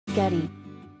Getty.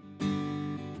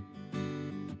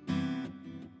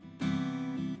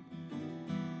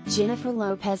 Jennifer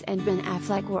Lopez and Ben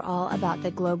Affleck were all about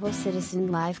the Global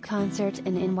Citizen live concert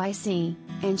in NYC,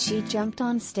 and she jumped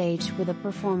on stage with a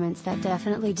performance that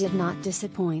definitely did not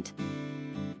disappoint.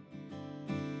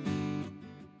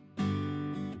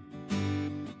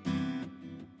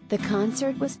 The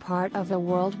concert was part of a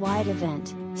worldwide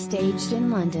event, staged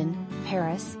in London,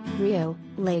 Paris, Rio,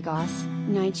 Lagos,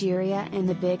 Nigeria and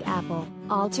the Big Apple,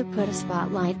 all to put a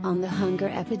spotlight on the hunger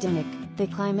epidemic, the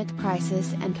climate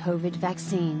crisis and COVID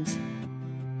vaccines.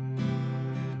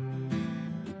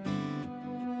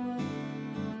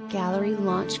 Gallery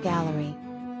launch gallery.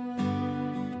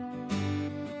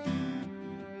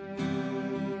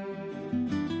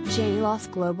 J-Lo's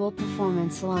Global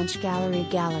Performance Launch Gallery.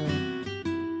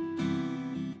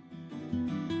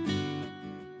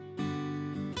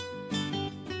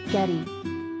 Getty.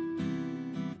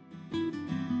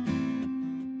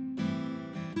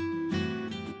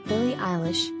 Billie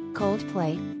Eilish,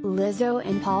 Coldplay, Lizzo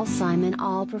and Paul Simon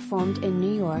all performed in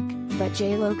New York, but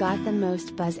J-Lo got the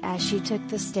most buzz as she took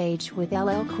the stage with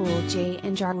LL Cool J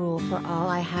and Ja Rule for All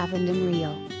I Have and I'm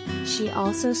Real. She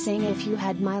also sang If You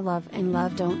Had My Love and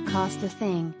Love Don't Cost a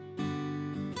Thing.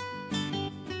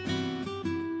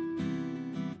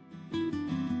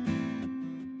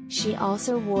 She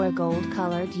also wore a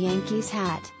gold-colored Yankees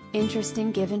hat,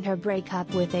 interesting given her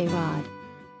breakup with A-Rod.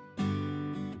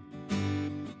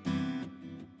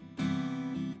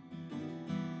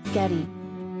 Getty.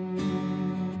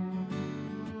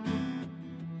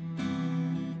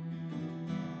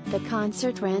 The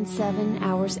concert ran 7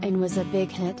 hours and was a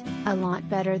big hit, a lot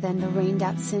better than the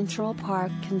rained-out Central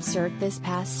Park concert this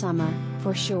past summer,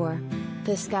 for sure.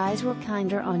 The skies were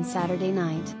kinder on Saturday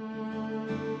night.